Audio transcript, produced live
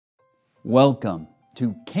Welcome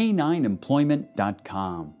to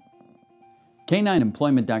K9Employment.com.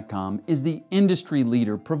 K9Employment.com is the industry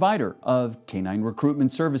leader provider of canine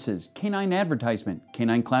recruitment services, canine advertisement,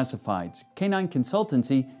 canine classifieds, canine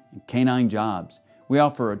consultancy, and canine jobs. We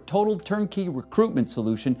offer a total turnkey recruitment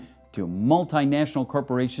solution to multinational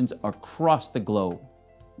corporations across the globe.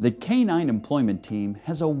 The K9 Employment team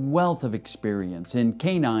has a wealth of experience in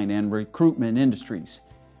canine and recruitment industries,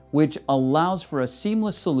 which allows for a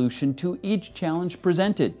seamless solution to each challenge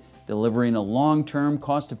presented, delivering a long-term,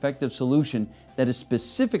 cost-effective solution that is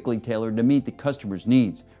specifically tailored to meet the customer's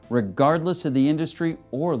needs, regardless of the industry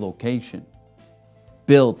or location.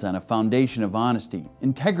 Built on a foundation of honesty,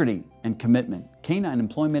 integrity, and commitment, K9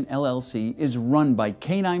 Employment LLC is run by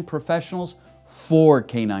canine professionals for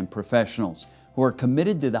canine professionals who are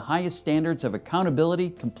committed to the highest standards of accountability,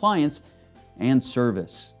 compliance, and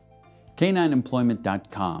service.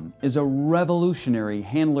 K9Employment.com is a revolutionary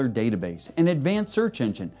handler database and advanced search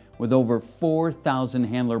engine with over 4,000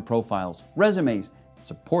 handler profiles, resumes, and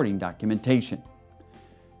supporting documentation.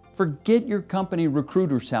 Forget your company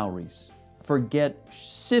recruiter salaries. Forget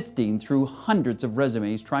sifting through hundreds of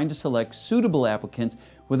resumes trying to select suitable applicants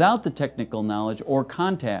without the technical knowledge or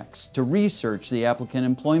contacts to research the applicant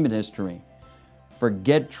employment history.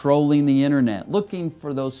 Forget trolling the internet, looking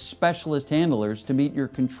for those specialist handlers to meet your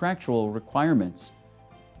contractual requirements.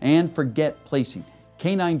 And forget placing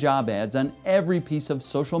canine job ads on every piece of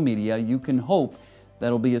social media you can hope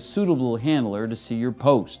that'll be a suitable handler to see your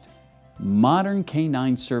post. Modern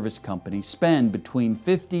canine service companies spend between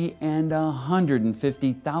 $50,000 and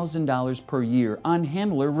 $150,000 per year on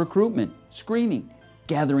handler recruitment, screening,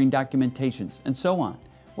 gathering documentations, and so on,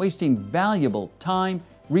 wasting valuable time,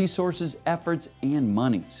 resources, efforts, and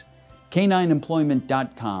monies.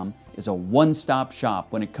 K9Employment.com is a one-stop shop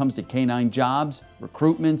when it comes to canine jobs,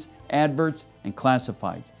 recruitments, adverts, and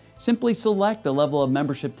classifieds. Simply select a level of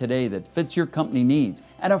membership today that fits your company needs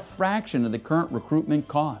at a fraction of the current recruitment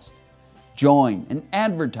cost. Join and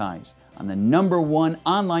advertise on the #1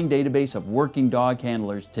 online database of working dog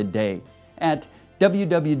handlers today at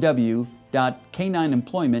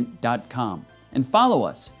www.k9employment.com and follow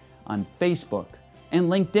us on Facebook and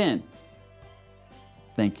LinkedIn.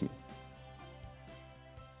 Thank you.